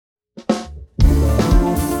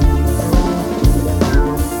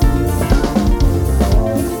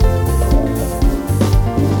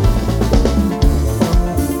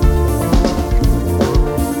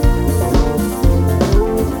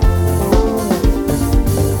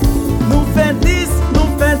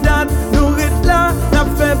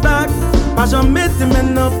te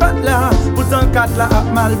mène non pas là. Pourtant quatre là a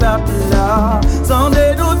mal bap là. Sans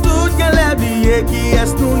de nous toutes que les billets qui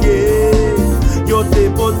est nouillé. Yo te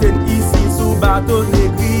poten ici sous bateau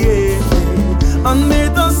négrier. En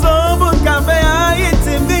mettant son bon café à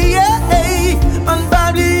Ayiti Leve. En pas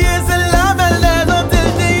oublier c'est la belle des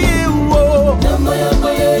hôtels de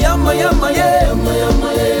Yama yama yeah.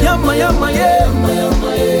 Yama yama yeah.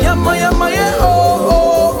 Yama yama yeah. Oh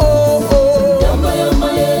oh oh oh. Yama yama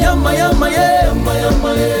yeah.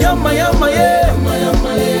 Yama yama yeah.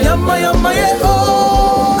 Yama yama yeah.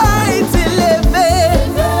 Oh Ayiti Leve.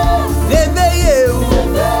 Réveillez-vous.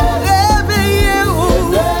 Réveillez-vous.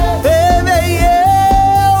 Réveillez-vous.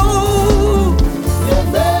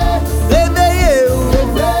 Réveillez-vous.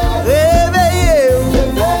 Réveillez-vous.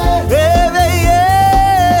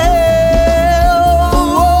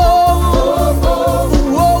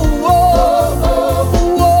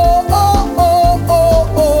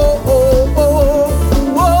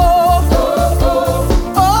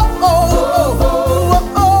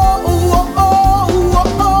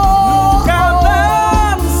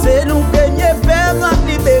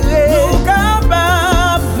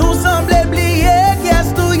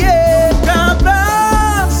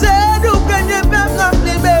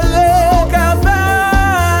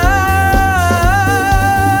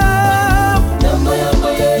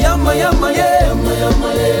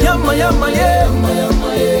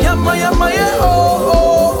 Yama yama yeah. Oh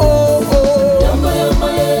oh oh oh.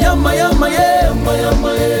 Yama yama yeah. Yama yama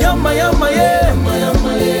yeah. Yama yama yeah.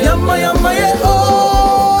 Yama yama yeah.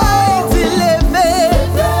 Oh Ayiti Leve.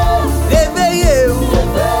 Réveillez-vous.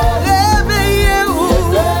 Réveillez-vous.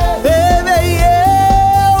 Réveillez-vous.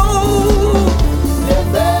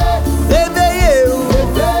 Réveillez-vous.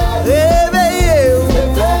 Réveillez-vous.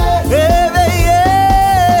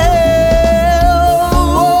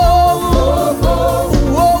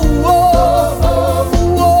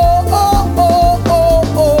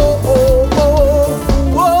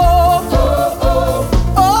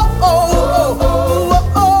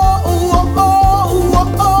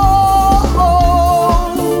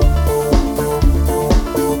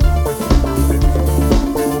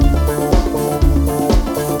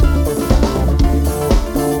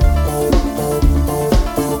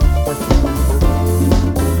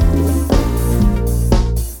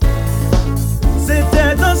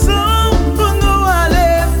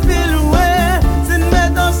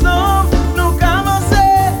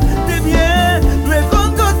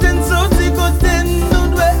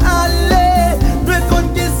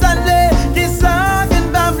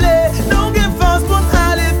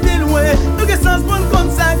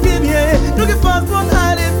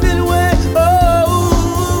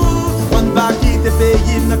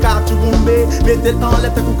 Mettez en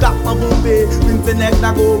lettre pour cap en bombé. Wintenek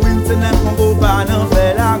la go, wintenek on go ban en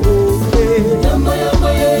fait la go. Yama yama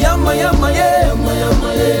yeah. Yama yama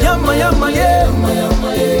yeah. Yama yama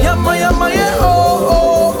yeah. Yama yama yeah. Oh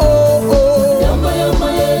oh oh oh. Yama yama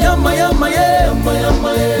yeah. Yama yama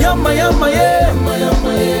yeah. Yama yama yeah.